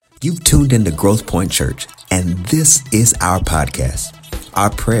You've tuned into Growth Point Church, and this is our podcast. Our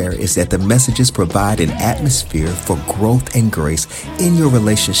prayer is that the messages provide an atmosphere for growth and grace in your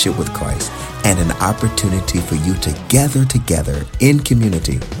relationship with Christ and an opportunity for you to gather together in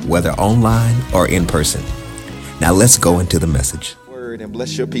community, whether online or in person. Now let's go into the message. Word and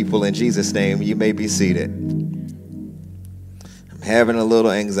bless your people in Jesus' name. You may be seated. I'm having a little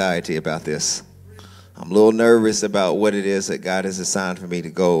anxiety about this. I'm a little nervous about what it is that God has assigned for me to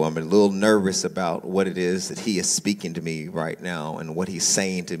go. I'm a little nervous about what it is that he is speaking to me right now and what he's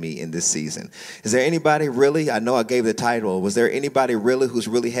saying to me in this season. Is there anybody really, I know I gave the title, was there anybody really who's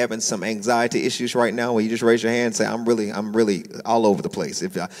really having some anxiety issues right now? Will you just raise your hand and say, I'm really all over the place,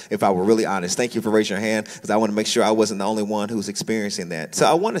 if I were really honest. Thank you for raising your hand, because I want to make sure I wasn't the only one who's experiencing that. So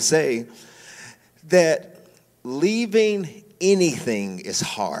I want to say that leaving anything is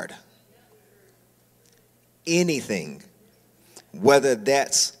hard. Anything, whether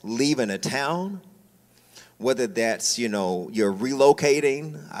that's leaving a town, whether that's, you're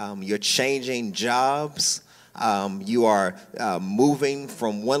relocating, you're changing jobs, you are moving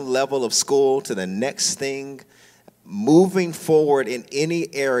from one level of school to the next thing. Moving forward in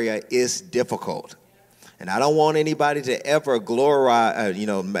any area is difficult. And I don't want anybody to ever glamorize,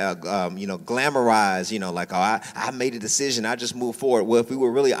 like, I made a decision, I just moved forward. Well, if we were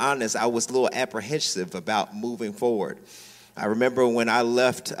really honest, I was a little apprehensive about moving forward. I remember when I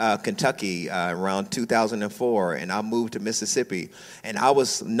left Kentucky around 2004, and I moved to Mississippi, and I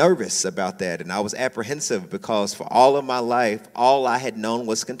was nervous about that, and I was apprehensive because for all of my life, all I had known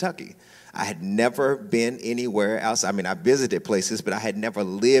was Kentucky. I had never been anywhere else. I mean, I visited places, but I had never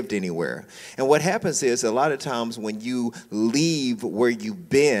lived anywhere. And what happens is a lot of times when you leave where you've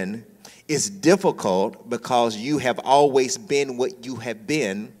been, it's difficult because you have always been what you have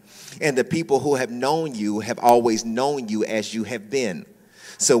been, and the people who have known you have always known you as you have been.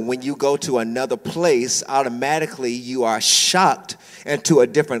 So when you go to another place, automatically you are shocked into a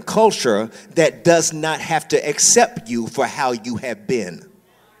different culture that does not have to accept you for how you have been.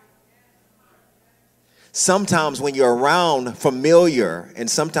 Sometimes when you're around familiar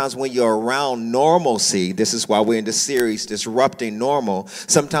and sometimes when you're around normalcy, this is why we're in this series, Disrupting Normal.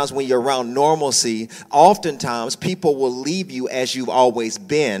 Sometimes when you're around normalcy, oftentimes people will leave you as you've always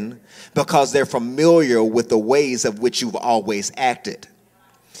been because they're familiar with the ways of which you've always acted.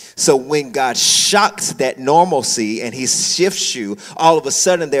 So when God shocks that normalcy and he shifts you, all of a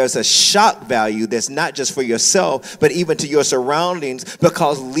sudden there's a shock value that's not just for yourself, but even to your surroundings,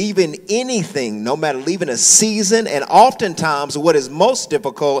 because leaving anything, no matter leaving a season, and oftentimes what is most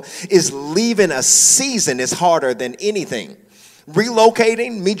difficult is leaving a season is harder than anything.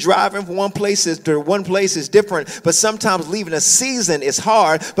 Relocating, me driving from one place is different, but sometimes leaving a season is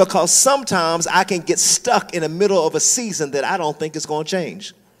hard because sometimes I can get stuck in the middle of a season that I don't think is going to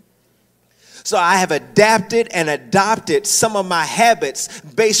change. So I have adapted and adopted some of my habits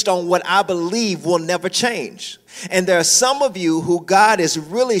based on what I believe will never change. And there are some of you who God is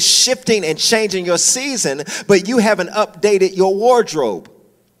really shifting and changing your season, but you haven't updated your wardrobe.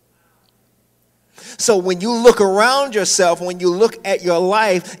 So when you look around yourself, when you look at your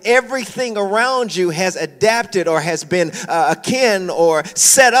life, everything around you has adapted or has been akin or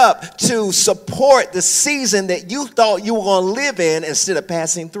set up to support the season that you thought you were going to live in instead of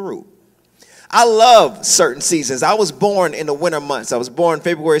passing through. I love certain seasons. I was born in the winter months. I was born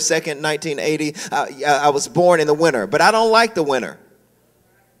February 2nd, 1980. I was born in the winter, but I don't like the winter.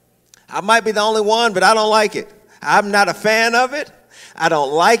 I might be the only one, but I don't like it. I'm not a fan of it. I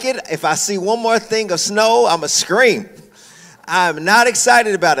don't like it. If I see one more thing of snow, I'm going to scream. I'm not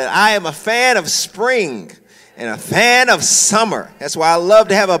excited about it. I am a fan of spring and a fan of summer. That's why I love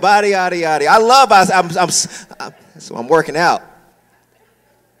to have a body, so I'm working out.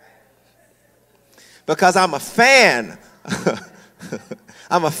 Because I'm a fan.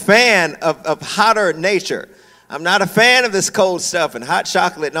 I'm a fan of hotter nature. I'm not a fan of this cold stuff and hot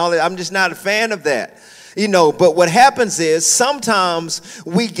chocolate and all that. I'm just not a fan of that. But what happens is sometimes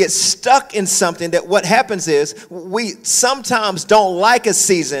we get stuck in something that what happens is we sometimes don't like a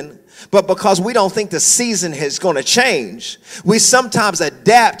season, but because we don't think the season is going to change, we sometimes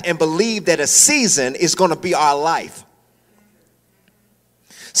adapt and believe that a season is going to be our life.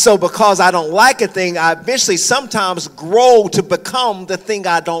 So because I don't like a thing, I eventually sometimes grow to become the thing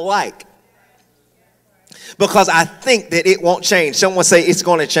I don't like. Because I think that it won't change. Someone say it's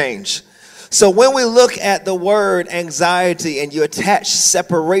going to change. So when we look at the word anxiety and you attach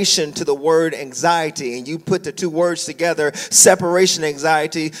separation to the word anxiety and you put the two words together, separation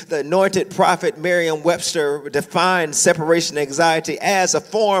anxiety, the anointed prophet Merriam-Webster defined separation anxiety as a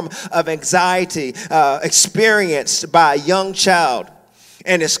form of anxiety experienced by a young child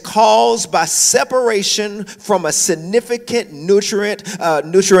and is caused by separation from a significant nutrient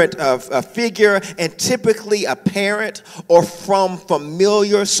figure, and typically a parent, or from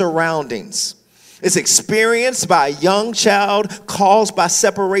familiar surroundings. It's experienced by a young child, caused by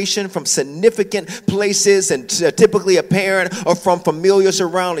separation from significant places and typically a parent, or from familiar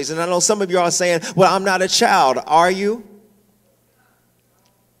surroundings. And I know some of you are saying, well, I'm not a child. Are you?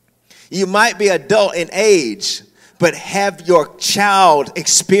 You might be adult in age, but have your child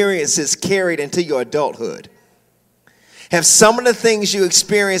experiences carried into your adulthood? Have some of the things you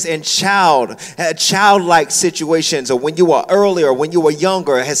experience in childlike situations, or when you were earlier, when you were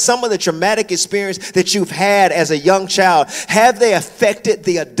younger, has some of the traumatic experience that you've had as a young child, have they affected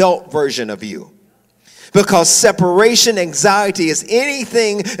the adult version of you? Because separation anxiety is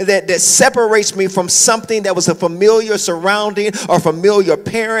anything that separates me from something that was a familiar surrounding, or familiar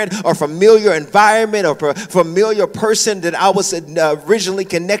parent, or familiar environment, or familiar person that I was originally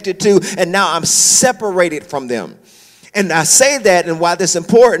connected to, and now I'm separated from them. And I say that, and why this is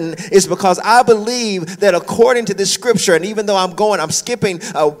important is because I believe that according to this scripture, and even though I'm skipping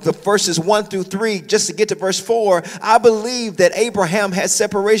the verses 1 through 3 just to get to verse 4, I believe that Abraham had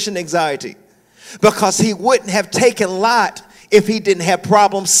separation anxiety, because he wouldn't have taken Lot if he didn't have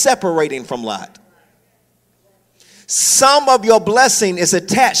problems separating from Lot. Some of your blessing is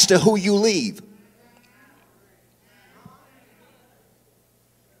attached to who you leave.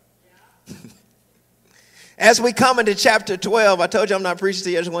 As we come into chapter 12, I told you I'm not preaching to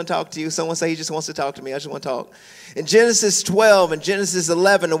you. I just want to talk to you. Someone say he just wants to talk to me. I just want to talk. In Genesis 12 and Genesis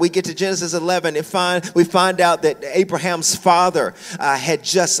 11, and we get to Genesis 11, we find out that Abraham's father had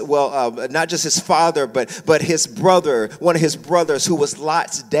just, not just his father, but his brother, one of his brothers, who was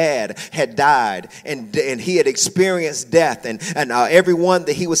Lot's dad, had died, and he had experienced death, and everyone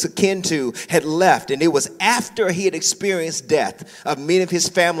that he was akin to had left. And it was after he had experienced death of many of his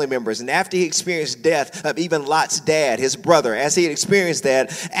family members, and after he experienced death of even Lot's dad, his brother, as he had experienced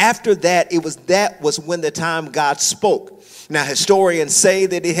that, after that, that was when the time God spoke. Now, historians say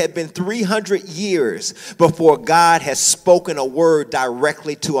that it had been 300 years before God has spoken a word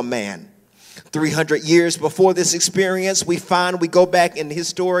directly to a man. 300 years before this experience, we go back in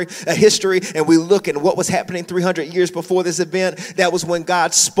history, and we look at what was happening 300 years before this event. That was when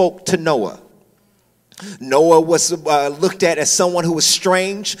God spoke to Noah. Noah was looked at as someone who was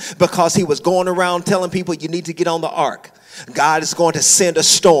strange, because he was going around telling people, you need to get on the ark. God is going to send a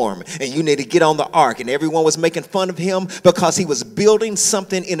storm, and you need to get on the ark. And everyone was making fun of him because he was building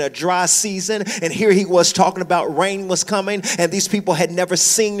something in a dry season. And here he was talking about rain was coming, and these people had never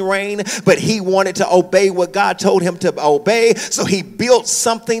seen rain, but he wanted to obey what God told him to obey. So he built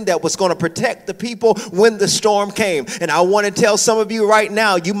something that was going to protect the people when the storm came. And I want to tell some of you right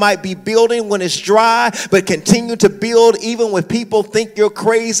now, you might be building when it's dry, but continue to build even when people think you're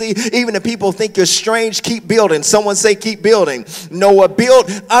crazy, even if people think you're strange. Keep building. Someone say keep building. Noah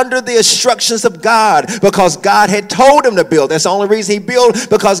built under the instructions of God, because God had told him to build. That's the only reason he built,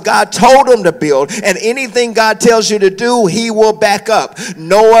 because God told him to build. And anything God tells you to do, he will back up.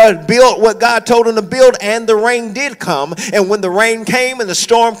 Noah built what God told him to build, and the rain did come. And when the rain came and the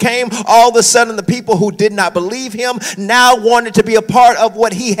storm came, all of a sudden the people who did not believe him now wanted to be a part of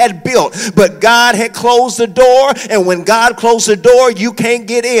what he had built. But God had closed the door, and when God closed the door, you can't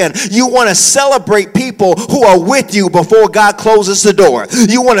get in. You want to celebrate people who are with you before God closes the door.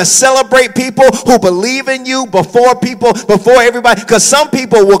 You want to celebrate people who believe in you before everybody, because some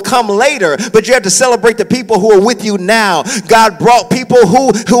people will come later, but you have to celebrate the people who are with you now. God brought people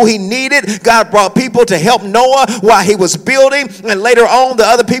who he needed. God brought people to help Noah while he was building, and later on the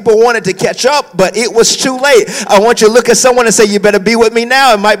other people wanted to catch up, but it was too late. I want you to look at someone and say, you better be with me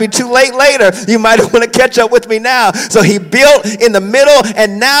now. It might be too late later. You might want to catch up with me now. So he built in the middle,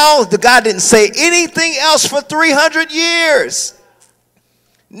 and now the God didn't say anything else for 300 years.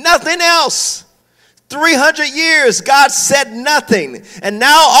 Nothing else. 300 years, God said nothing. And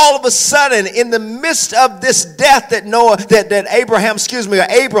now all of a sudden, in the midst of this death that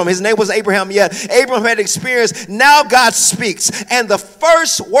Abram, his name was Abraham yet, Abram had experienced, now God speaks. And the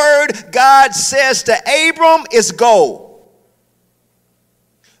first word God says to Abram is go.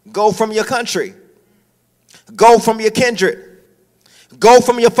 Go from your country. Go from your kindred. Go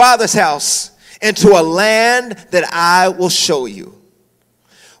from your father's house into a land that I will show you.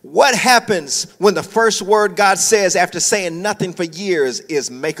 What happens when the first word God says after saying nothing for years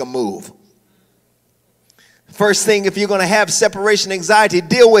is make a move? First thing, if you're going to have separation anxiety,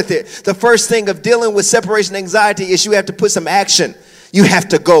 deal with it. The first thing of dealing with separation anxiety is you have to put some action. You have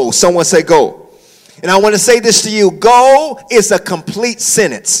to go. Someone say go. And I want to say this to you. Go is a complete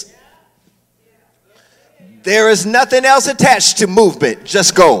sentence. There is nothing else attached to movement.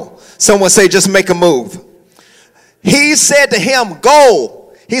 Just go. Someone say, just make a move. He said to him,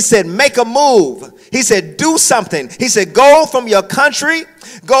 go. He said, make a move. He said, do something. He said, go from your country,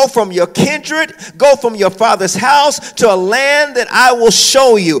 go from your kindred, go from your father's house to a land that I will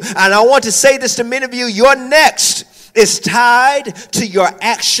show you. And I want to say this to many of you, your next is tied to your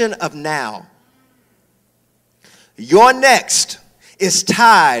action of now. Your next is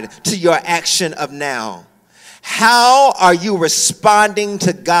tied to your action of now. How are you responding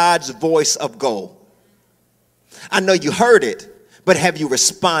to God's voice of go? I know you heard it, but have you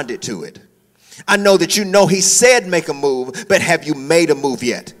responded to it? I know that you know he said make a move, but have you made a move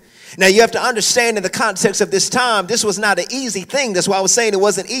yet? Now you have to understand in the context of this time, this was not an easy thing. That's why I was saying it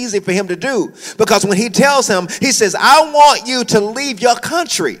wasn't easy for him to do. Because when he tells him, he says, I want you to leave your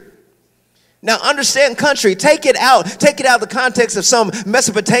country. Now understand country, take it out of the context of some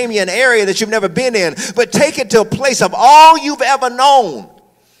Mesopotamian area that you've never been in, but take it to a place of all you've ever known.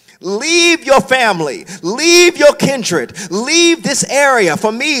 Leave your family, leave your kindred, leave this area.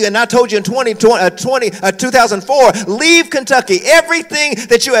 For me, and I told you in 2004, leave Kentucky, everything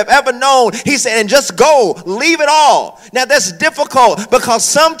that you have ever known. He said, and just go, leave it all. Now that's difficult because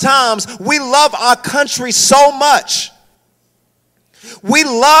sometimes we love our country so much. We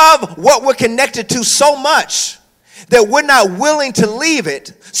love what we're connected to so much that we're not willing to leave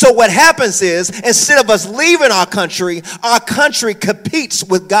it. So what happens is, instead of us leaving our country competes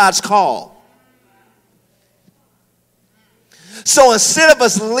with God's call. So instead of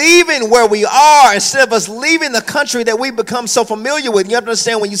us leaving where we are, instead of us leaving the country that we become so familiar with, you have to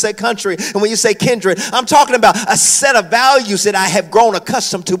understand when you say country and when you say kindred, I'm talking about a set of values that I have grown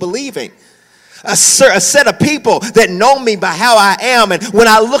accustomed to believing. A set of people that know me by how I am, and when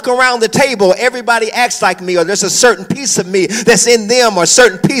I look around the table, everybody acts like me, or there's a certain piece of me that's in them, or a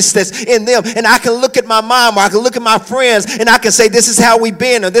certain piece that's in them, and I can look at my mom, or I can look at my friends, and I can say this is how we've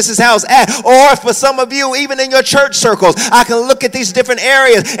been, or this is how it's at. Or for some of you, even in your church circles, I can look at these different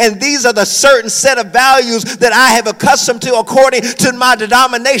areas, and these are the certain set of values that I have accustomed to according to my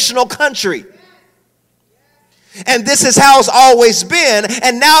denominational country. And this is how it's always been.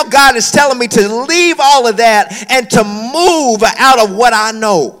 And now God is telling me to leave all of that and to move out of what I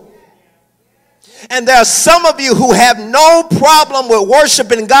know. And there are some of you who have no problem with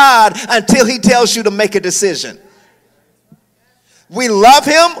worshiping God until he tells you to make a decision. We love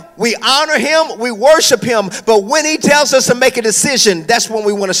him, we honor him, we worship him. But when he tells us to make a decision, that's when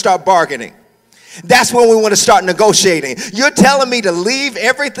we want to start bargaining. That's when we want to start negotiating. You're telling me to leave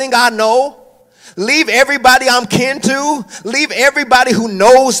everything I know? Leave everybody I'm kin to, leave everybody who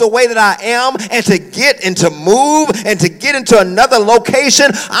knows the way that I am, and to get and to move and to get into another location.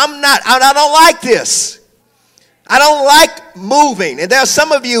 I don't like this. I don't like moving. And there are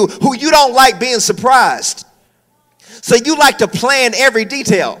some of you who you don't like being surprised. So you like to plan every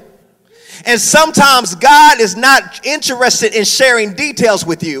detail. And sometimes God is not interested in sharing details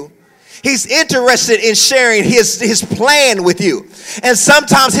with you. He's interested in sharing his plan with you. And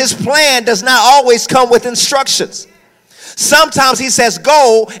sometimes his plan does not always come with instructions. Sometimes he says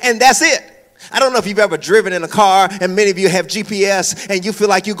go, and that's it. I don't know if you've ever driven in a car, and many of you have GPS, and you feel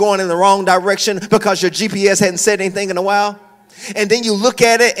like you're going in the wrong direction because your GPS hadn't said anything in a while. And then you look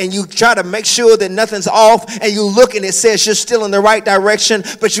at it and you try to make sure that nothing's off, and you look and it says you're still in the right direction,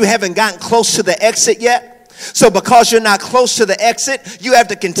 but you haven't gotten close to the exit yet. So because you're not close to the exit, you have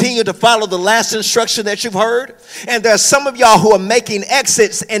to continue to follow the last instruction that you've heard. And there are some of y'all who are making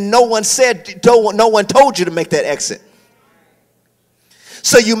exits and no one told you to make that exit.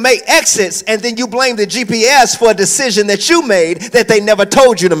 So you make exits and then you blame the GPS for a decision that you made that they never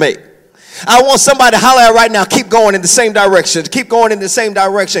told you to make. I want somebody to holler out right now, keep going in the same direction, keep going in the same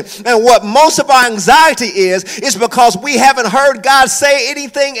direction. And what most of our anxiety is because we haven't heard God say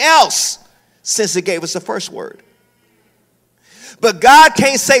anything else since he gave us the first word. But God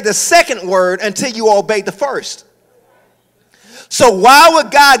can't say the second word until you obey the first. So why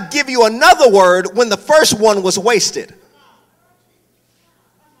would God give you another word when the first one was wasted?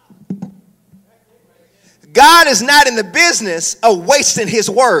 God is not in the business of wasting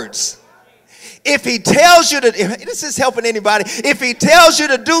his words. If he tells you to, if this is helping anybody, if he tells you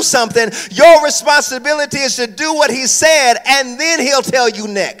to do something, your responsibility is to do what he said, and then he'll tell you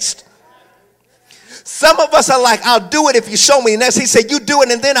next. Some of us are like, I'll do it if you show me next. He said, you do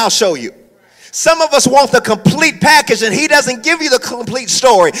it and then I'll show you. Some of us want the complete package, and he doesn't give you the complete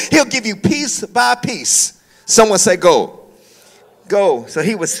story. He'll give you piece by piece. Someone say, go. Go. So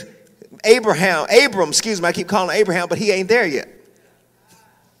he was Abram, I keep calling him Abraham, but he ain't there yet.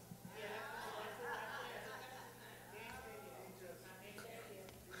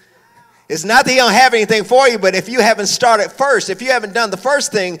 It's not that he don't have anything for you, but if you haven't started first, if you haven't done the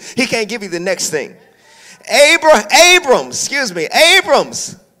first thing, he can't give you the next thing. Abram's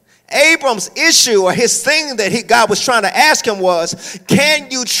issue, or his thing that God was trying to ask him was,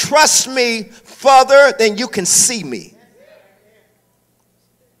 can you trust me further than you can see me?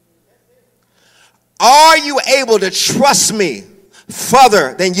 Are you able to trust me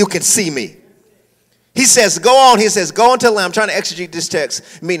further than you can see me? He says, go on. He says, go until I'm trying to exegete this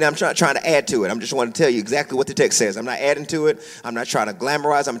text, meaning I'm trying to add to it. I'm just want to tell you exactly what the text says. I'm not adding to it. I'm not trying to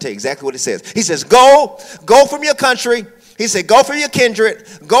glamorize. I'm going to tell you exactly what it says. He says, go from your country. He said, go from your kindred,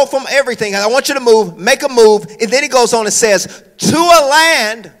 go from everything. I want you to move, make a move. And then he goes on and says, to a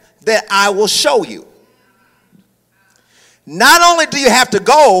land that I will show you. Not only do you have to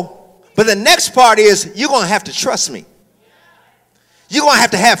go, but the next part is you're going to have to trust me. You're going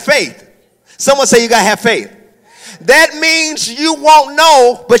to have faith. Someone say you got to have faith. That means you won't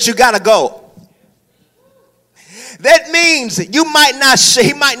know, but you got to go. That means he might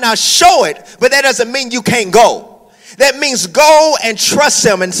not show it, but that doesn't mean you can't go. That means go and trust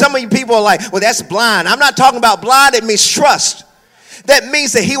him. And some of you people are like, well, that's blind. I'm not talking about blind. It means trust. That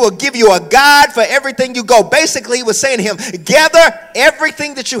means that he will give you a guide for everything you go. Basically, he was saying to him, gather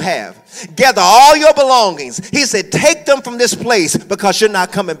everything that you have. Gather all your belongings. He said, take them from this place because you're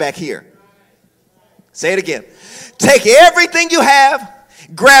not coming back here. Say it again. Take everything you have,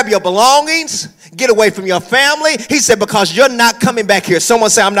 grab your belongings, get away from your family. He said, because you're not coming back here. Someone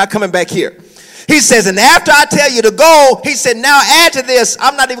say, I'm not coming back here. He says, and after I tell you to go, he said, now add to this,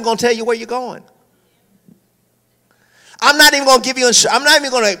 I'm not even going to tell you where you're going. I'm not even going to give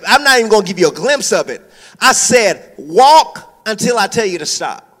you a glimpse of it. I said, walk until I tell you to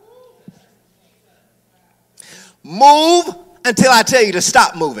stop. Move until I tell you to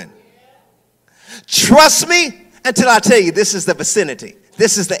stop moving. Trust me until I tell you this is the vicinity.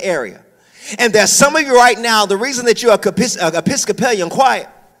 This is the area. And there's some of you right now, the reason that you're Episcopalian quiet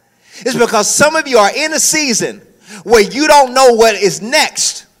is because some of you are in a season where you don't know what is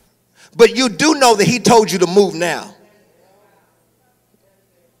next, but you do know that he told you to move now.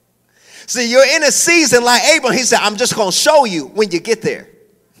 See, you're in a season like Abram. He said, I'm just going to show you when you get there.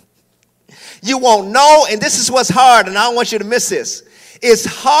 You won't know, and this is what's hard, and I don't want you to miss this. It's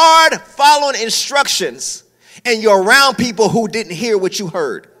hard following instructions, and you're around people who didn't hear what you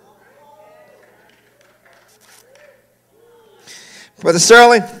heard. Brother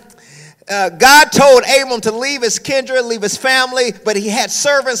Sterling, God told Abram to leave his kindred, leave his family, but he had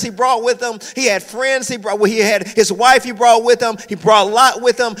servants he brought with him. He had friends he had his wife he brought with him. He brought Lot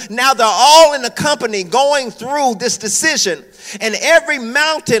with him. Now they're all in the company going through this decision. And every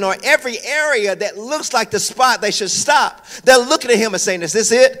mountain or every area that looks like the spot they should stop, they're looking at him and saying, is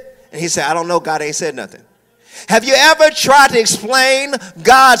this it? And he said, I don't know. God ain't said nothing. Have you ever tried to explain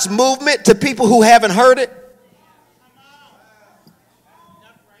God's movement to people who haven't heard it?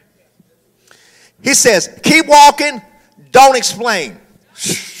 He says, keep walking, don't explain.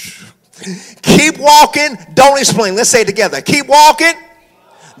 Keep walking, don't explain. Let's say it together. Keep walking,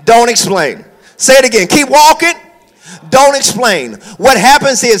 don't explain. Say it again. Keep walking, don't explain. What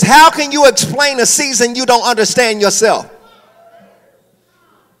happens is, how can you explain a season you don't understand yourself?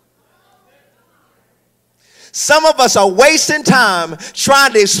 Some of us are wasting time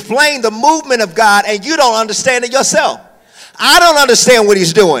trying to explain the movement of God, and you don't understand it yourself. I don't understand what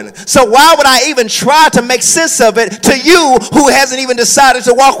he's doing. So why would I even try to make sense of it to you who hasn't even decided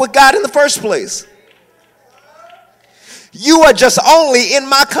to walk with God in the first place? You are just only in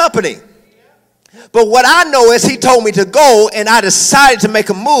my company. But what I know is he told me to go, and I decided to make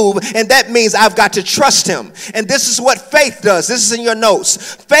a move, and that means I've got to trust him. And this is what faith does. This is in your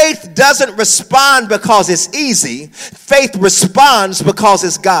notes. Faith doesn't respond because it's easy. Faith responds because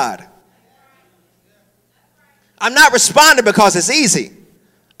it's God. I'm not responding because it's easy.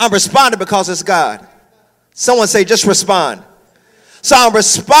 I'm responding because it's God. Someone say, just respond. So I'm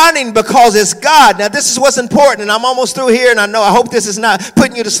responding because it's God. Now this is what's important, and I'm almost through here, and I hope this is not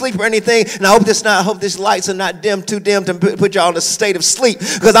putting you to sleep or anything, and I hope these lights are not too dim to put y'all in a state of sleep,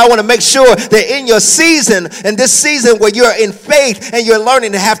 because I want to make sure that in your season, and this season where you're in faith and you're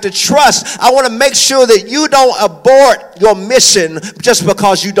learning to have to trust, I want to make sure that you don't abort your mission just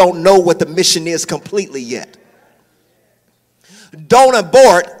because you don't know what the mission is completely yet. Don't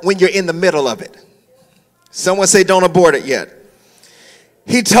abort when you're in the middle of it. Someone say, don't abort it yet.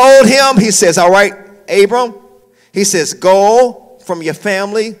 He told him, he says, all right, Abram, he says, go from your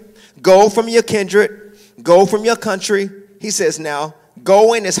family, go from your kindred, go from your country. He says, now,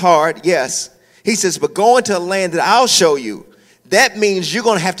 going is hard, yes. He says, but go into a land that I'll show you. That means you're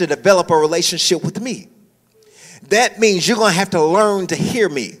going to have to develop a relationship with me. That means you're going to have to learn to hear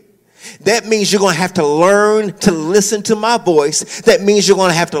me. That means you're going to have to learn to listen to my voice. That means you're going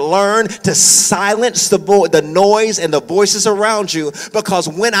to have to learn to silence the noise and the voices around you, because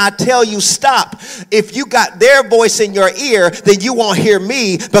when I tell you stop, if you got their voice in your ear, then you won't hear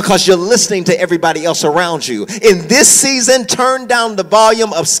me because you're listening to everybody else around you. In this season, turn down the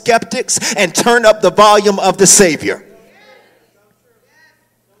volume of skeptics and turn up the volume of the Savior.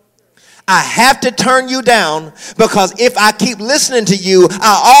 I have to turn you down, because if I keep listening to you,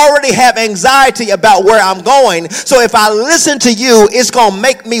 I already have anxiety about where I'm going. So if I listen to you, it's going to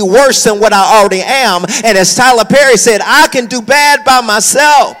make me worse than what I already am. And as Tyler Perry said, I can do bad by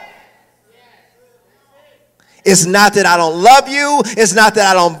myself. It's not that I don't love you. It's not that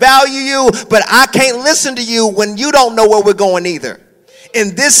I don't value you, but I can't listen to you when you don't know where we're going either.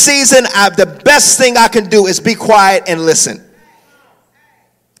 In this season, the best thing I can do is be quiet and listen.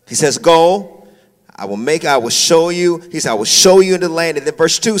 He says, go, I will show you. He said, I will show you in the land. And then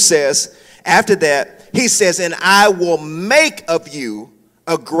verse 2 says, after that, he says, and I will make of you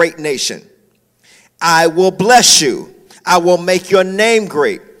a great nation. I will bless you. I will make your name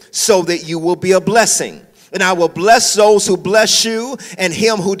great, so that you will be a blessing. And I will bless those who bless you, and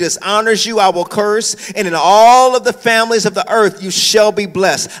him who dishonors you I will curse. And in all of the families of the earth you shall be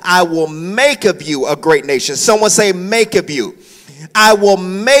blessed. I will make of you a great nation. Someone say, make of you. I will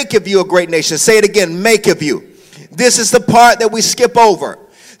make of you a great nation. Say it again, make of you. This is the part that we skip over.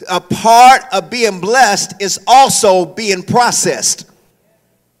 A part of being blessed is also being processed.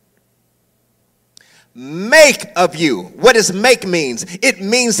 Make of you. What does make means? It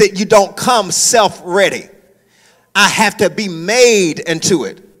means that you don't come self-ready. I have to be made into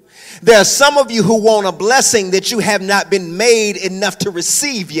it. There are some of you who want a blessing that you have not been made enough to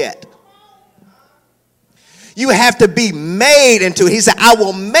receive yet. You have to be made into it. He said, I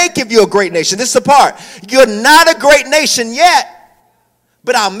will make of you a great nation. This is the part. You're not a great nation yet,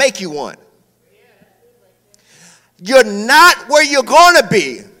 but I'll make you one. You're not where you're going to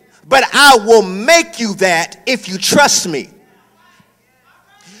be, but I will make you that if you trust me.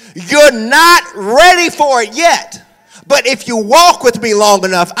 You're not ready for it yet, but if you walk with me long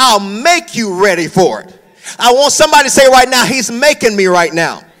enough, I'll make you ready for it. I want somebody to say right now, he's making me right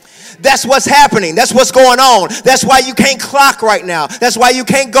now. That's what's happening. That's what's going on. That's why you can't clock right now. That's why you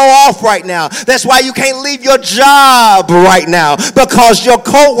can't go off right now. That's why you can't leave your job right now, because your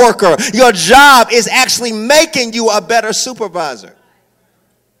coworker, your job is actually making you a better supervisor.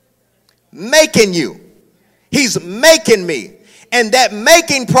 Making you. He's making me. And that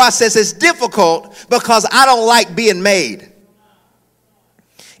making process is difficult because I don't like being made.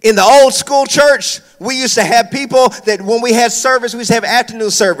 In the old school church, we used to have people that when we had service, we used to have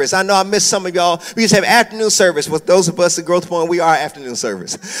afternoon service. I know I missed some of y'all. We used to have afternoon service. With those of us at Growth Point, we are afternoon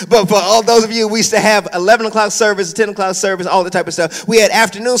service. But for all those of you, we used to have 11 o'clock service, 10 o'clock service, all the type of stuff. We had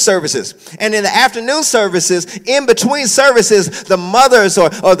afternoon services. And in the afternoon services, in between services, the mothers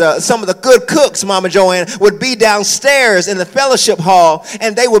or some of the good cooks, Mama Joanne, would be downstairs in the fellowship hall,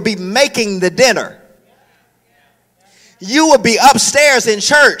 and they would be making the dinner. You would be upstairs in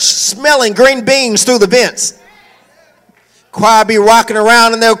church smelling green beans through the vents. Choir be rocking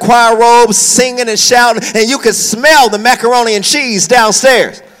around in their choir robes, singing and shouting, and you could smell the macaroni and cheese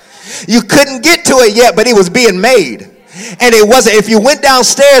downstairs. You couldn't get to it yet, but it was being made. And it wasn't, if you went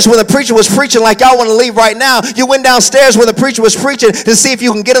downstairs when the preacher was preaching, like y'all want to leave right now, you went downstairs when the preacher was preaching to see if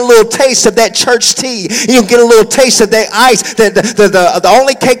you can get a little taste of that church tea. You can get a little taste of that ice. The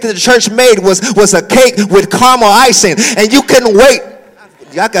only cake that the church made was a cake with caramel icing. And you couldn't wait.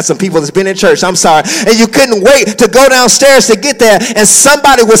 I got some people that's been in church, I'm sorry. And you couldn't wait to go downstairs to get there. And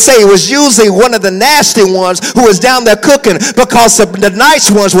somebody would say it was usually one of the nasty ones who was down there cooking, because the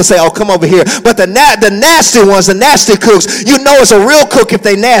nice ones would say, oh, come over here. But the nasty ones, the nasty cooks, you know it's a real cook if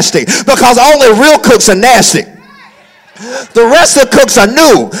they nasty, because only real cooks are nasty. The rest of the cooks are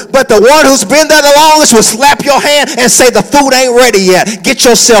new, but the one who's been there the longest will slap your hand and say the food ain't ready yet. Get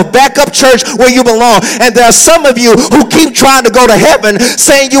yourself back up, church, where you belong. And there are some of you who keep trying to go to heaven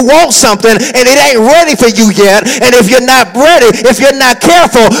saying you want something and it ain't ready for you yet. And if you're not ready, if you're not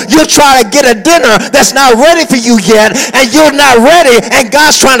careful, you'll try to get a dinner that's not ready for you yet, and you're not ready, and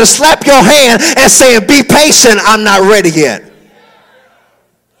God's trying to slap your hand and saying, be patient, I'm not ready yet.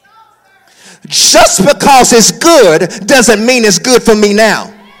 Just because it's good doesn't mean it's good for me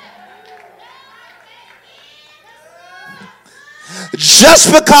now.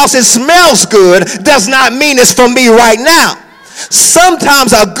 Just because it smells good does not mean it's for me right now.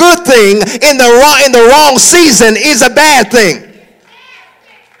 Sometimes a good thing in the wrong season is a bad thing.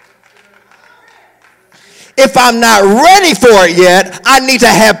 If I'm not ready for it yet, I need to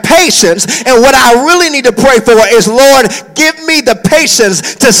have patience. And what I really need to pray for is, Lord, give me the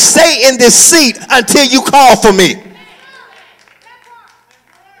patience to stay in this seat until you call for me.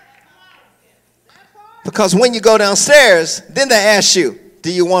 Because when you go downstairs, then they ask you,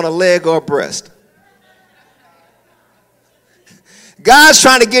 do you want a leg or a breast? God's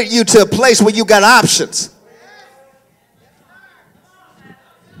trying to get you to a place where you got options.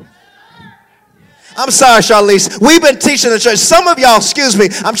 I'm sorry, Charlize. We've been teaching the church. Some of y'all, excuse me,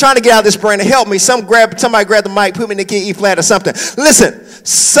 I'm trying to get out of this brain to help me. Somebody grab the mic, put me in the key, E flat or something. Listen,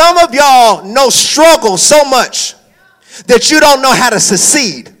 some of y'all know struggle so much that you don't know how to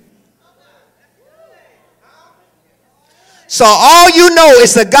succeed. So all you know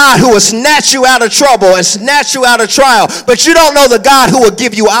is the God who will snatch you out of trouble and snatch you out of trial, but you don't know the God who will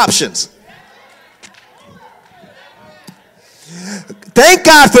give you options. Thank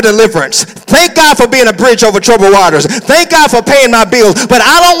God for deliverance. Thank God for being a bridge over troubled waters. Thank God for paying my bills. But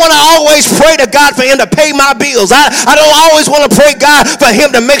I don't want to always pray to God for him to pay my bills. I don't always want to pray God for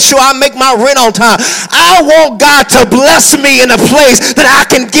him to make sure I make my rent on time. I want God to bless me in a place that I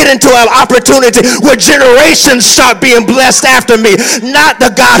can get into an opportunity where generations start being blessed after me, not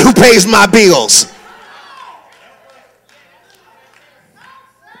the God who pays my bills.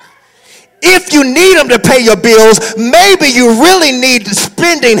 If you need them to pay your bills, maybe you really need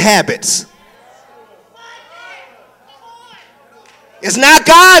spending habits. It's not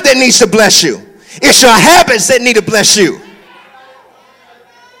God that needs to bless you. It's your habits that need to bless you.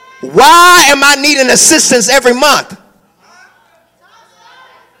 Why am I needing assistance every month?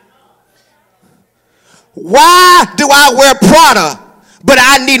 Why do I wear Prada, but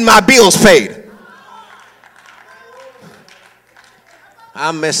I need my bills paid?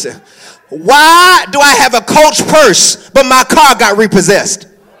 I'm missing. Why do I have a Coach purse, but my car got repossessed?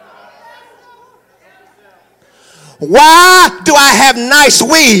 Why do I have nice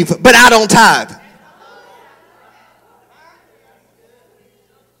weave, but I don't tithe?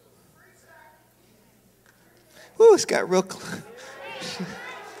 Ooh, it's got real.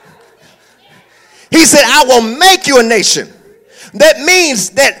 He said, I will make you a nation. That means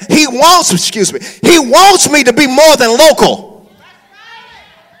that he wants me to be more than local.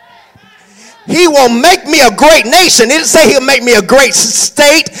 He will make me a great nation. It didn't say he'll make me a great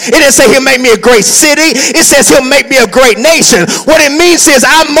state. It didn't say he'll make me a great city. It says he'll make me a great nation. What it means is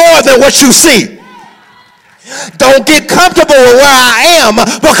I'm more than what you see. Don't get comfortable with where I am,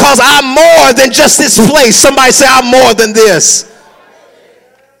 because I'm more than just this place. Somebody say, I'm more than this.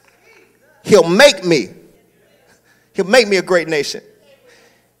 He'll make me a great nation.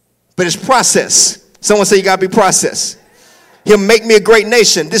 But it's process. Someone say you got to be processed. He'll make me a great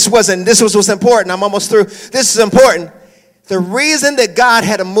nation. This was what's important. I'm almost through. This is important. The reason that God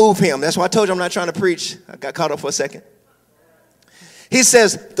had to move him, that's why I told you I'm not trying to preach. I got caught up for a second. He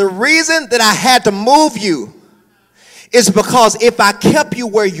says, the reason that I had to move you is because if I kept you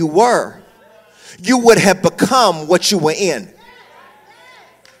where you were, you would have become what you were in.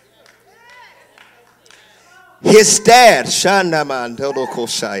 His dad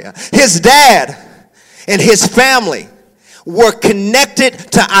and his family were connected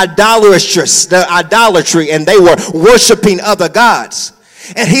to idolatry, and they were worshiping other gods.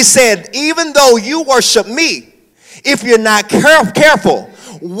 And he said, even though you worship me, if you're not careful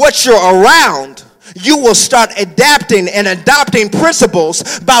what you're around, you will start adapting and adopting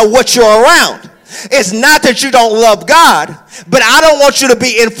principles by what you're around. It's not that you don't love God, but I don't want you to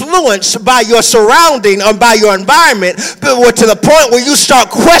be influenced by your surrounding or by your environment, but to the point where you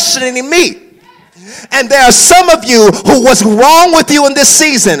start questioning me. And there are some of you who, what's wrong with you in this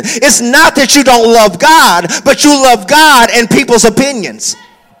season, it's not that you don't love God, but you love God and people's opinions.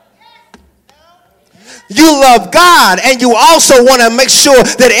 You love God, and you also want to make sure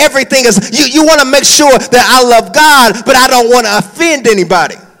that everything is, you want to make sure that I love God, but I don't want to offend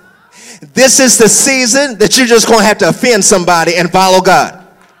anybody. This is the season that you're just going to have to offend somebody and follow God.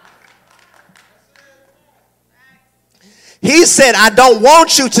 He said, I don't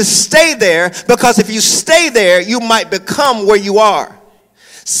want you to stay there, because if you stay there, you might become where you are.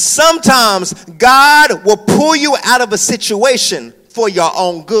 Sometimes God will pull you out of a situation for your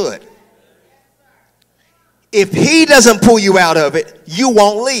own good. If he doesn't pull you out of it, you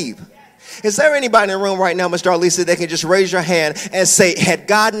won't leave. Is there anybody in the room right now, Mr. Darlisa, that can just raise your hand and say, had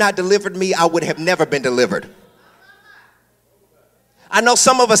God not delivered me, I would have never been delivered? I know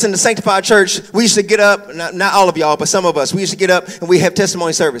some of us in the Sanctified Church, we used to get up, not all of y'all, but some of us, we used to get up and we have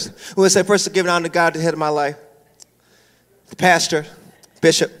testimony service. We would say, first, to give it honor to God, the head of my life, the pastor,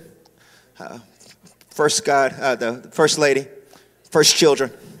 bishop, first God, the first lady, first children,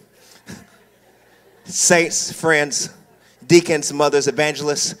 saints, friends, deacons, mothers,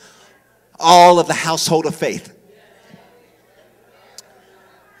 evangelists, all of the household of faith.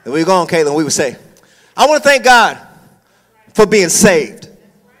 And we go on, Caitlin, we would say, I want to thank God for being saved,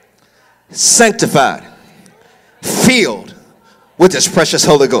 sanctified, filled with His precious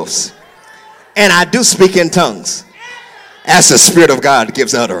Holy Ghost. And I do speak in tongues as the Spirit of God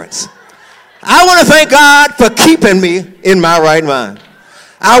gives utterance. I want to thank God for keeping me in my right mind.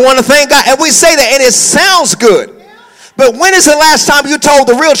 I want to thank God. And we say that, and it sounds good. But when is the last time you told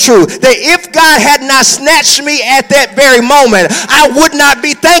the real truth that if God had not snatched me at that very moment, I would not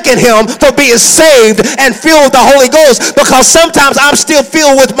be thanking Him for being saved and filled with the Holy Ghost? Because sometimes I'm still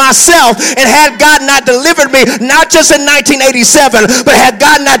filled with myself, and had God not delivered me, not just in 1987, but had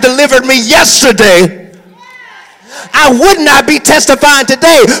God not delivered me yesterday, I would not be testifying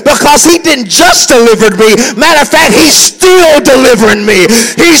today, because He didn't just deliver me. Matter of fact, He's still delivering me.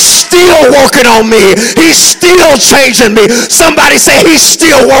 He's still working on me. He's still changing me. Somebody say, He's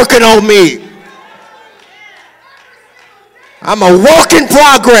still working on me. I'm a work in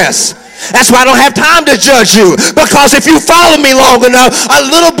progress. That's why I don't have time to judge you, because if you follow me long enough, a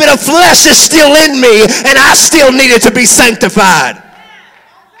little bit of flesh is still in me, and I still needed to be sanctified.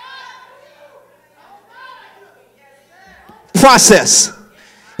 Process.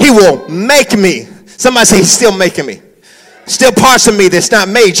 He will make me. Somebody say, He's still making me. Still parts of me that's not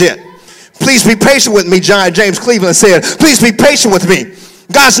made yet. Please be patient with me, James Cleveland said. Please be patient with me.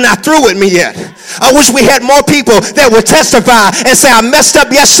 God's not through with me yet. I wish we had more people that would testify and say, I messed up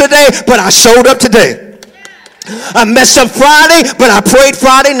yesterday, but I showed up today. I messed up Friday, but I prayed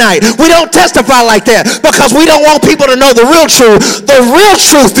Friday night. We don't testify like that because we don't want people to know the real truth. The real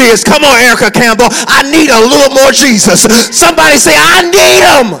truth is, come on, Erica Campbell, I need a little more Jesus. Somebody say, I need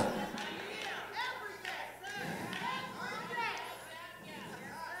Him.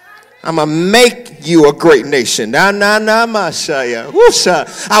 I'm going to make you a great nation. I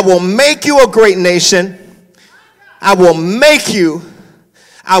will make you a great nation. I will make you.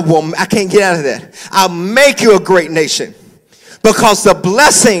 I can't get out of that. I'll make you a great nation. Because the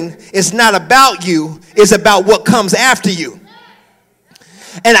blessing is not about you, it's about what comes after you.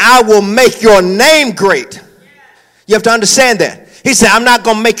 And I will make your name great. You have to understand that. He said, I'm not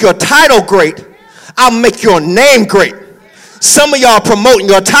going to make your title great. I'll make your name great. Some of y'all promoting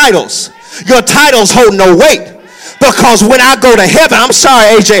your titles. Your titles hold no weight. Because when I go to heaven, I'm sorry,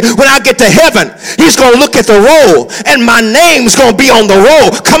 AJ, when I get to heaven, He's going to look at the roll, and my name's going to be on the roll.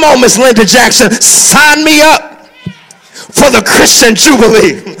 Come on, Miss Linda Jackson, sign me up for the Christian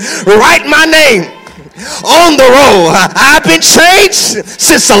Jubilee. Write my name on the roll. I've been changed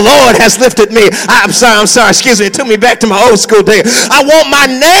since the Lord has lifted me. I'm sorry, excuse me. It took me back to my old school day. I want my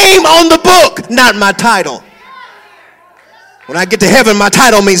name on the book, not my title. When I get to heaven, my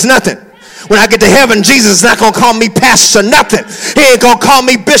title means nothing. When I get to heaven, Jesus is not going to call me pastor nothing. He ain't going to call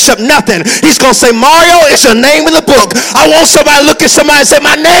me bishop nothing. He's going to say, Mario, it's your name in the book. I want somebody to look at somebody and say,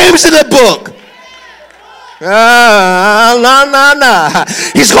 my name's in the book. No.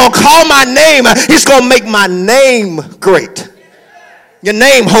 He's going to call my name. He's going to make my name great. Your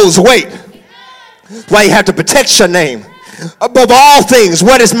name holds weight. That's why you have to protect your name. Above all things,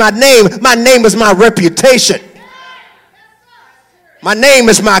 what is my name? My name is my reputation. My name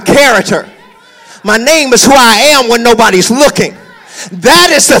is my character. My name is who I am when nobody's looking. That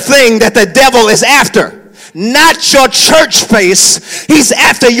is the thing that the devil is after. Not your church face. He's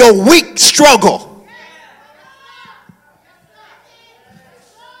after your weak struggle.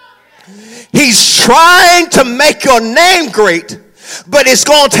 He's trying to make your name great, but it's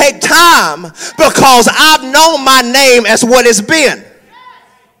going to take time because I've known my name as what it's been.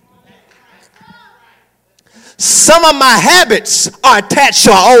 Some of my habits are attached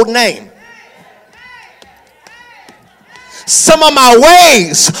to an old name. Some of my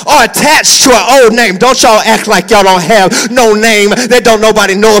ways are attached to an old name. Don't y'all act like y'all don't have no name that don't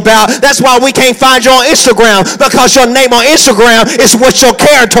nobody know about. That's why we can't find you on Instagram, because your name on Instagram is what your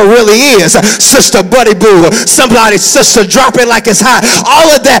character really is. Sister Buddy Boo, somebody's sister, drop it like it's hot.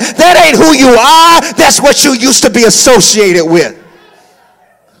 All of that ain't who you are. That's what you used to be associated with.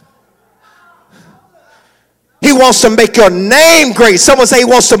 He wants to make your name great. Someone say, He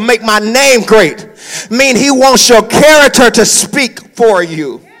wants to make my name great. He wants your character to speak for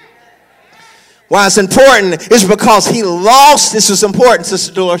you. Why it's important is because he lost, this was important,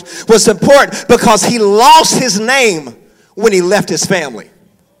 Sister Dolores, was important because he lost his name when he left his family.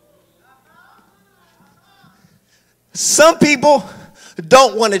 Some people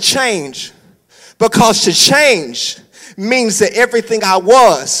don't want to change because to change means that everything I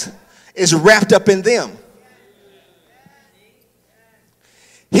was is wrapped up in them.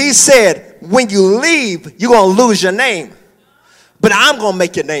 He said, when you leave, you're going to lose your name. But I'm going to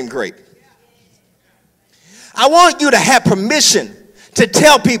make your name great. I want you to have permission to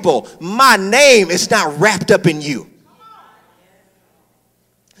tell people, my name is not wrapped up in you.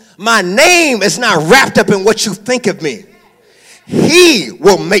 My name is not wrapped up in what you think of me. He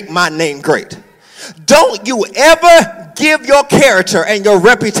will make my name great. Don't you ever give your character and your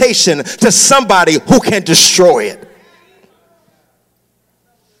reputation to somebody who can destroy it.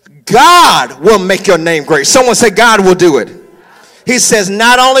 God will make your name great. Someone say, God will do it. He says,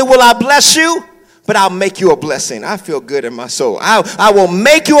 not only will I bless you, but I'll make you a blessing. I feel good in my soul. I will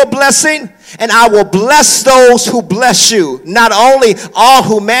make you a blessing, and I will bless those who bless you. Not only all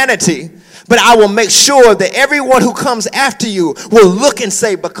humanity, but I will make sure that everyone who comes after you will look and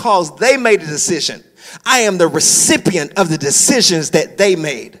say, because they made a decision, I am the recipient of the decisions that they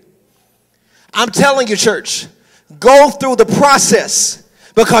made. I'm telling you, church, go through the process,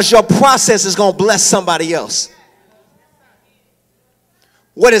 because your process is going to bless somebody else.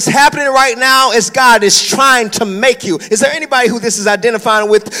 What is happening right now is God is trying to make you. Is there anybody who this is identifying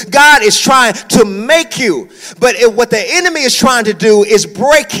with? God is trying to make you. But what the enemy is trying to do is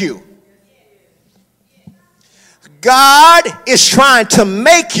break you. God is trying to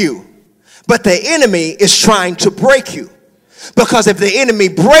make you, but the enemy is trying to break you. Because if the enemy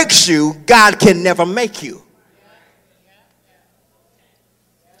breaks you, God can never make you.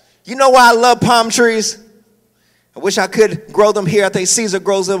 You know why I love palm trees? I wish I could grow them here. I think Caesar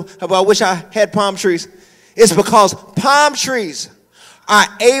grows them. But I wish I had palm trees. It's because palm trees are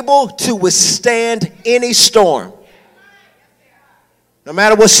able to withstand any storm. No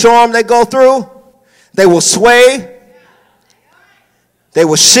matter what storm they go through, they will sway. They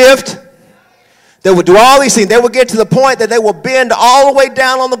will shift. They will do all these things. They will get to the point that they will bend all the way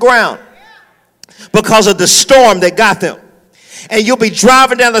down on the ground because of the storm that got them. And you'll be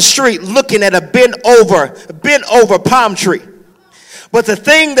driving down the street looking at a bent over palm tree. But the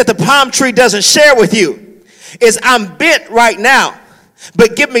thing that the palm tree doesn't share with you is, I'm bent right now,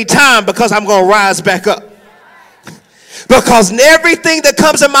 but give me time, because I'm going to rise back up. Because everything that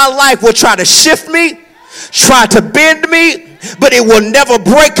comes in my life will try to shift me, try to bend me, but it will never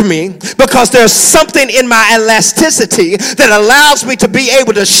break me, because there's something in my elasticity that allows me to be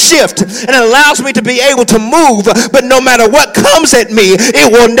able to shift and allows me to be able to move. But no matter what comes at me,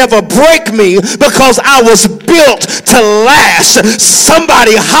 it will never break me, because I was built to last.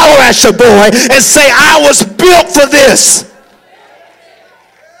 Somebody holler at your boy and say, I was built for this.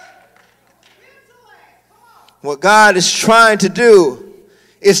 What God is trying to do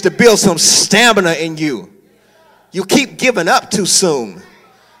is to build some stamina in you. You keep giving up too soon.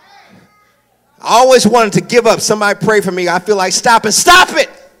 I always wanted to give up. Somebody pray for me. I feel like stop it.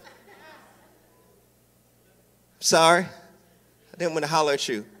 Sorry. I didn't want to holler at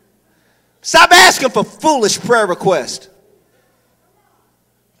you. Stop asking for foolish prayer requests.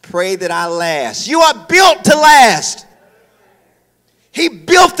 Pray that I last. You are built to last. He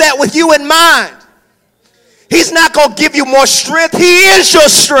built that with you in mind. He's not going to give you more strength. He is your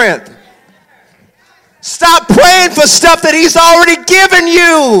strength. Stop praying for stuff that he's already given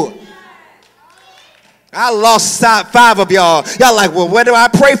you. I lost 5 of y'all. Y'all like, well, what do I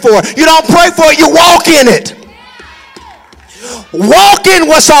pray for? You don't pray for it, you walk in it. Walk in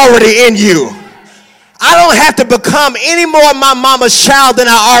what's already in you. I don't have to become any more my mama's child than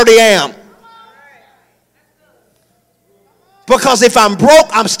I already am. Because if I'm broke,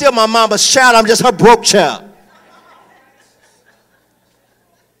 I'm still my mama's child. I'm just her broke child.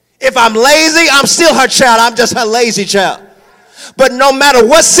 If I'm lazy, I'm still her child. I'm just her lazy child. But no matter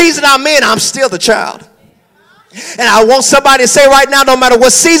what season I'm in, I'm still the child. And I want somebody to say right now, no matter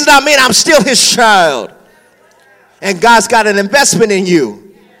what season I'm in, I'm still his child. And God's got an investment in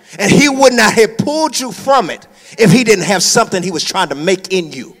you. And he would not have pulled you from it if he didn't have something he was trying to make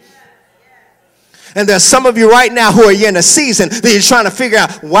in you. And there's some of you right now who are in a season that you're trying to figure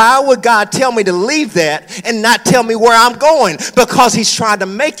out, why would God tell me to leave that and not tell me where I'm going? Because he's trying to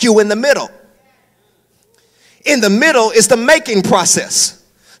make you in the middle. In the middle is the making process.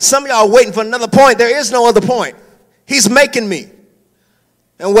 Some of y'all are waiting for another point. There is no other point. He's making me.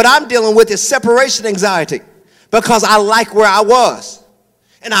 And what I'm dealing with is separation anxiety, because I like where I was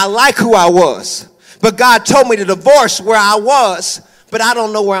and I like who I was. But God told me to divorce where I was, but I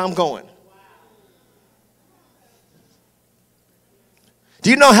don't know where I'm going. Do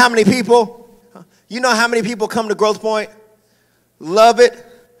you know how many people come to Growth Point, love it,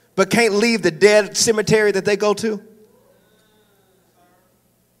 but can't leave the dead cemetery that they go to?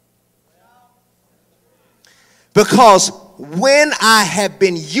 Because when I have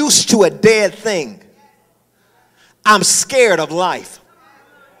been used to a dead thing, I'm scared of life.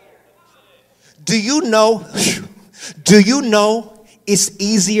 Do you know it's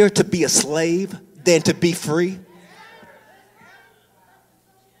easier to be a slave than to be free?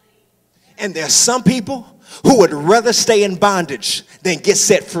 And there's some people who would rather stay in bondage than get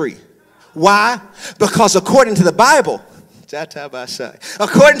set free. Why? Because according to the Bible,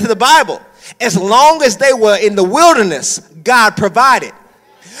 as long as they were in the wilderness, God provided.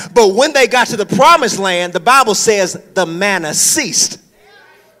 But when they got to the promised land, the Bible says the manna ceased.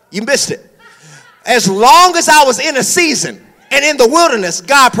 You missed it. As long as I was in a season and in the wilderness,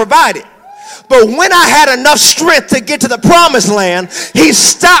 God provided. But when I had enough strength to get to the promised land, he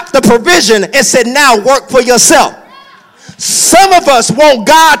stopped the provision and said, now work for yourself. Some of us want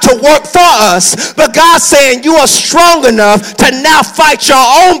God to work for us, but God's saying you are strong enough to now fight your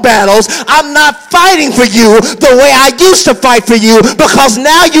own battles. I'm not fighting for you the way I used to fight for you, because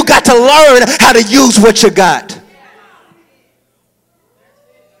now you got to learn how to use what you got.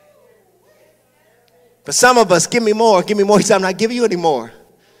 For some of us, give me more. He said, I'm not giving you any more.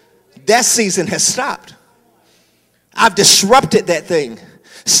 That season has stopped. I've disrupted that thing.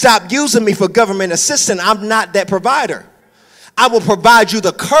 Stop using me for government assistance. I'm not that provider. I will provide you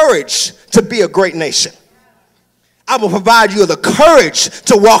the courage to be a great nation. I will provide you the courage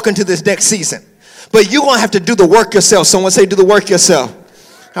to walk into this next season. But you're going to have to do the work yourself. Someone say, do the work yourself.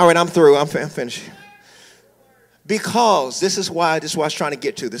 All right, I'm through. I'm finished. Because this is why I was trying to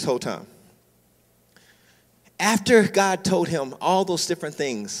get to this whole time. After God told him all those different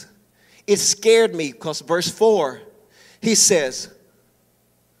things, it scared me because verse 4, he says,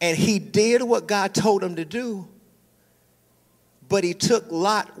 and he did what God told him to do, but he took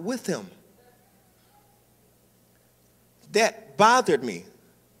Lot with him. That bothered me.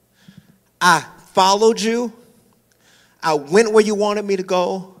 I followed you. I went where you wanted me to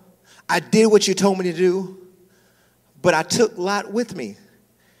go. I did what you told me to do, but I took Lot with me.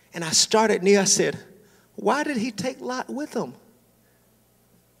 And I started near, I said, why did he take Lot with him?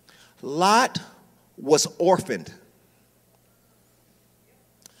 Lot was orphaned.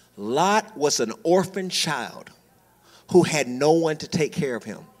 Lot was an orphan child who had no one to take care of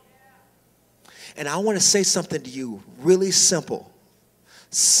him. And I want to say something to you really simple.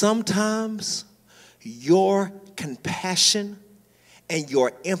 Sometimes your compassion and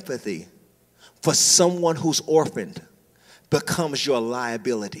your empathy for someone who's orphaned becomes your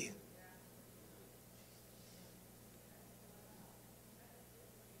liability.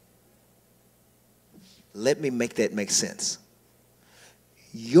 Let me make that make sense.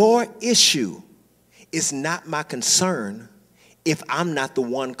 Your issue is not my concern if I'm not the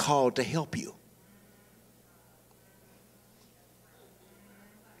one called to help you.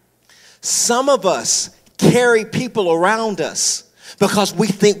 Some of us carry people around us because we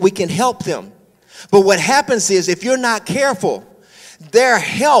think we can help them. But what happens is if you're not careful, their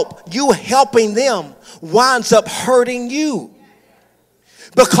help, you helping them, winds up hurting you.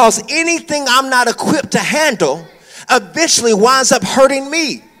 Because anything I'm not equipped to handle eventually winds up hurting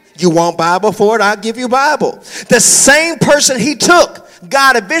me. You want Bible for it? I'll give you Bible. The same person he took,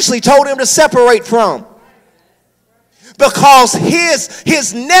 God eventually told him to separate from. Because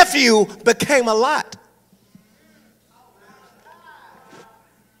his nephew became a Lot.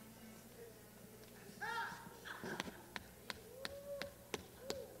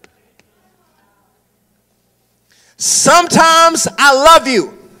 Sometimes I love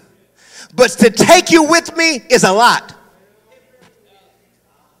you, but to take you with me is a lot.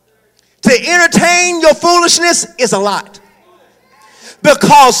 To entertain your foolishness is a lot.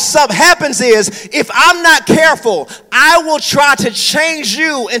 Because something happens is, if I'm not careful, I will try to change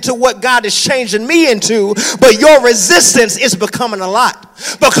you into what God is changing me into, but your resistance is becoming a lot.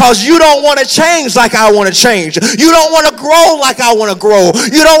 Because you don't want to change like I want to change. You don't want to grow like I want to grow.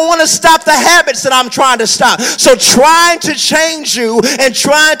 You don't want to stop the habits that I'm trying to stop. So trying to change you and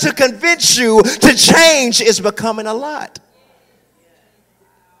trying to convince you to change is becoming a lot.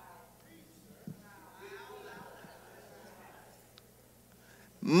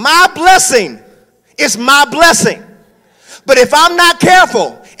 My blessing is my blessing. But if I'm not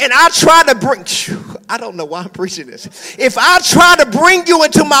careful and I try to bring, I don't know why I'm preaching this. If I try to bring you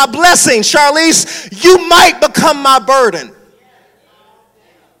into my blessing, Charlize, you might become my burden.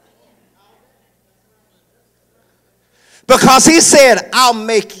 Because he said, I'll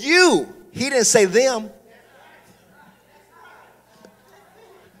make you. He didn't say them.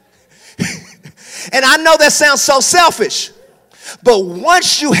 And I know that sounds so selfish. But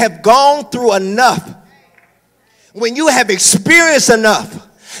once you have gone through enough, when you have experienced enough,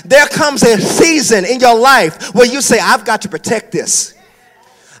 there comes a season in your life where you say, I've got to protect this.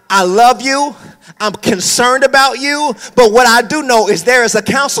 I love you. I'm concerned about you, but what I do know is there is a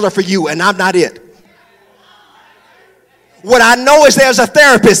counselor for you, and I'm not it. What I know is there's a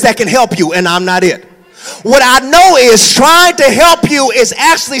therapist that can help you, and I'm not it. What I know is trying to help you is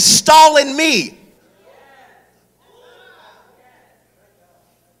actually stalling me.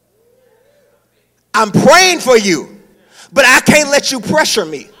 I'm praying for you, but I can't let you pressure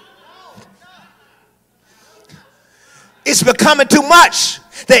me. It's becoming too much.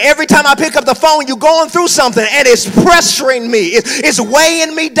 That every time I pick up the phone, you're going through something and it's pressuring me. It's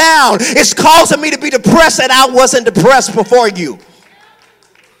weighing me down. It's causing me to be depressed, and I wasn't depressed before you.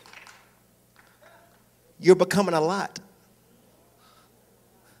 You're becoming a lot.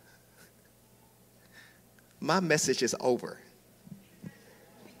 My message is over.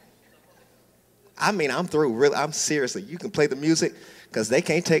 I mean, I'm through. Really, I'm seriously. You can play the music because they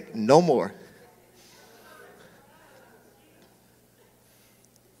can't take no more.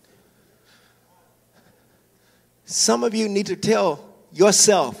 Some of you need to tell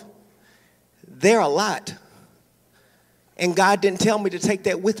yourself, they're a lot. And God didn't tell me to take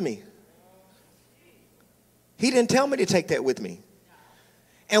that with me. He didn't tell me to take that with me.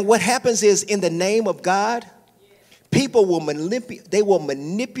 And what happens is, in the name of God, people will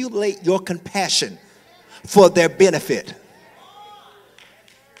manipulate your compassion for their benefit.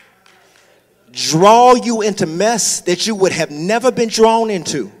 Draw you into mess that you would have never been drawn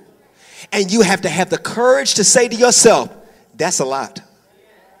into. And you have to have the courage to say to yourself, that's a lot.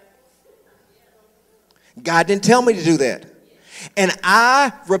 God didn't tell me to do that. And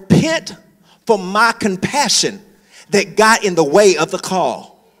I repent for my compassion that got in the way of the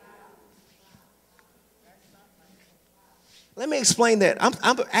call. Let me explain that.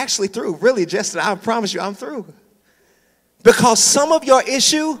 I'm actually through. Really, Justin, I promise you I'm through. Because some of your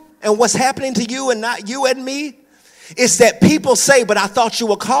issue and what's happening to you and not you and me is that people say, but I thought you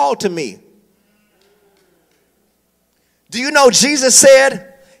were called to me. Do you know Jesus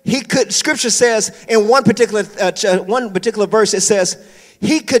said Scripture says in one particular verse, it says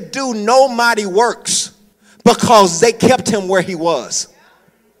he could do no mighty works because they kept him where he was.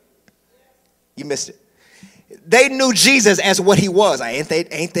 You missed it. They knew Jesus as what he was. Ain't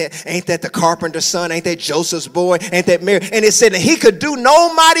that the carpenter's son? Ain't that Joseph's boy? Ain't that Mary? And it said that he could do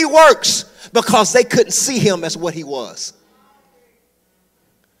no mighty works because they couldn't see him as what he was.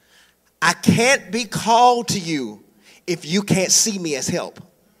 I can't be called to you if you can't see me as help.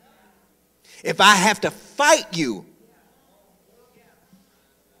 If I have to fight you,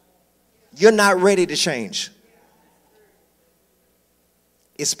 you're not ready to change.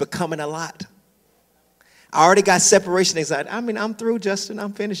 It's becoming a lot. I already got separation anxiety. I mean, I'm through, Justin.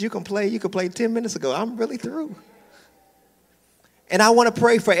 I'm finished. You can play 10 minutes ago. I'm really through. And I want to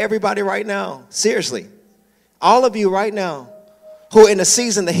pray for everybody right now. Seriously. All of you right now who are in a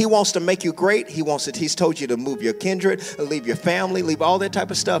season that he wants to make you great. He's told you to move your kindred, leave your family, leave all that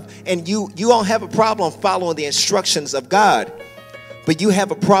type of stuff. And you don't have a problem following the instructions of God, but you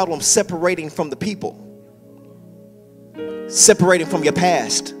have a problem separating from the people, separating from your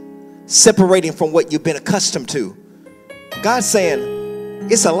past, separating from what you've been accustomed to. God's saying,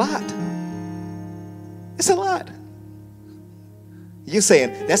 it's a lot. It's a lot. You're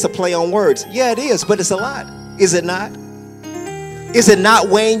saying, that's a play on words. Yeah, it is, but it's a lot. Is it not? Is it not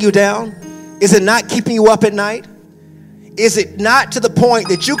weighing you down? Is it not keeping you up at night? Is it not to the point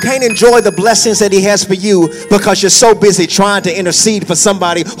that you can't enjoy the blessings that he has for you because you're so busy trying to intercede for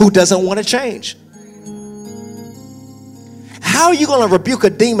somebody who doesn't want to change? How are you going to rebuke a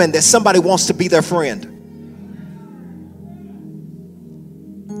demon that somebody wants to be their friend?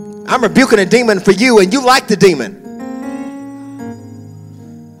 I'm rebuking a demon for you and you like the demon.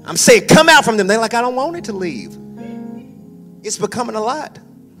 I'm saying, come out from them. They're like, I don't want it to leave. It's becoming a lot.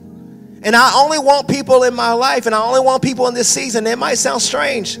 And I only want people in my life, and I only want people in this season. It might sound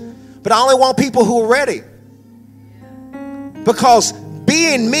strange, but I only want people who are ready. Because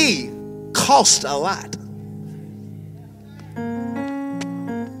being me costs a lot.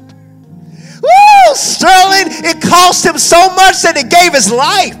 Woo, Sterling, it cost him so much that he gave his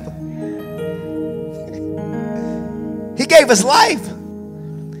life. He gave his life.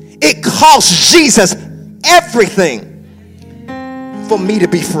 It cost Jesus everything for me to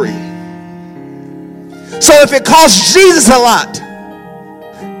be free. So if it costs Jesus a lot,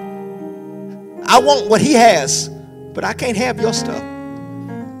 I want what he has, but I can't have your stuff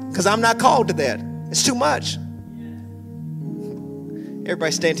because I'm not called to that. It's too much.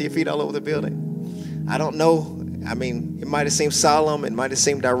 Everybody stand to your feet all over the building. I don't know. I mean, it might have seemed solemn. It might have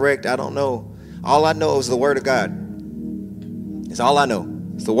seemed direct. I don't know. All I know is the word of God. It's all I know.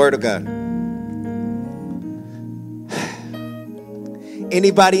 It's the word of God.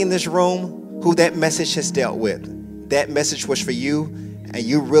 Anybody in this room who that message has dealt with. That message was for you, and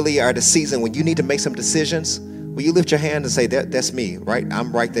you really are at a season when you need to make some decisions. Will you lift your hand and say, that's me, right?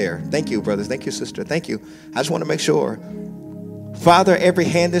 I'm right there. Thank you, brothers. Thank you, sister. Thank you. I just want to make sure. Father, every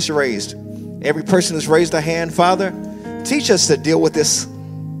hand that's raised, every person who's raised a hand, Father, teach us to deal with this.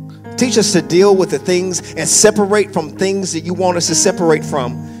 Teach us to deal with the things and separate from things that you want us to separate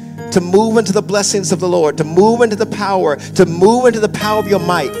from, to move into the blessings of the Lord, to move into the power of your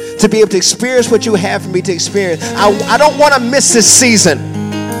might, to be able to experience what you have for me to experience. I don't want to miss this season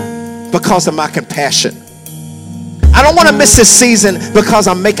because of my compassion. I don't want to miss this season because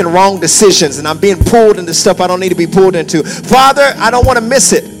I'm making wrong decisions and I'm being pulled into stuff I don't need to be pulled into. Father, I don't want to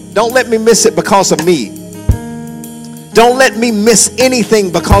miss it. Don't let me miss it because of me. Don't let me miss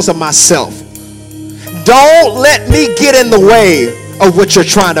anything because of myself. Don't let me get in the way of what you're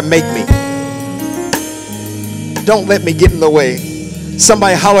trying to make me. Don't let me get in the way.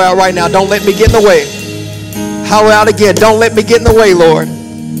 Somebody holler out right now, don't let me get in the way. Holler out again, don't let me get in the way, Lord.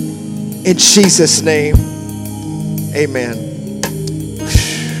 In Jesus' name, amen.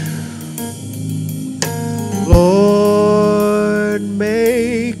 Lord,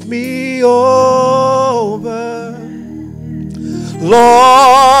 make me over.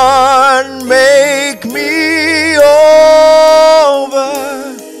 Lord, make me over.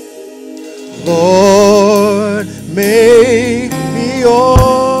 Lord, make me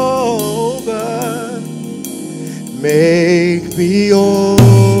over. Make me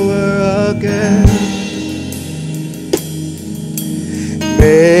over again.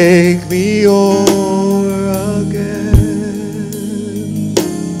 Make me over again.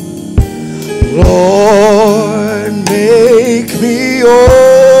 Lord, make me over.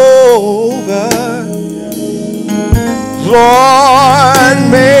 Lord,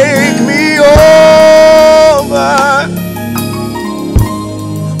 make me over.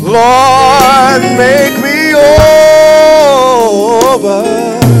 Lord, make me over.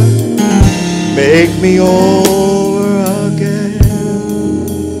 Make me over again.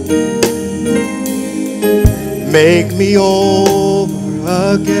 Make me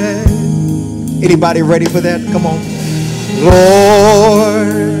over again. Anybody ready for that? Come on.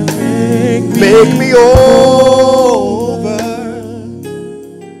 Lord, make me over.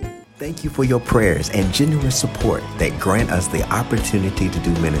 Thank you for your prayers and generous support that grant us the opportunity to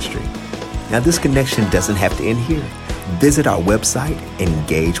do ministry. Now, this connection doesn't have to end here. Visit our website,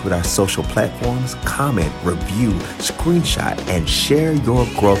 engage with our social platforms, comment, review, screenshot, and share your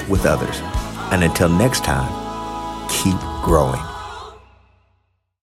growth with others. And until next time, keep growing.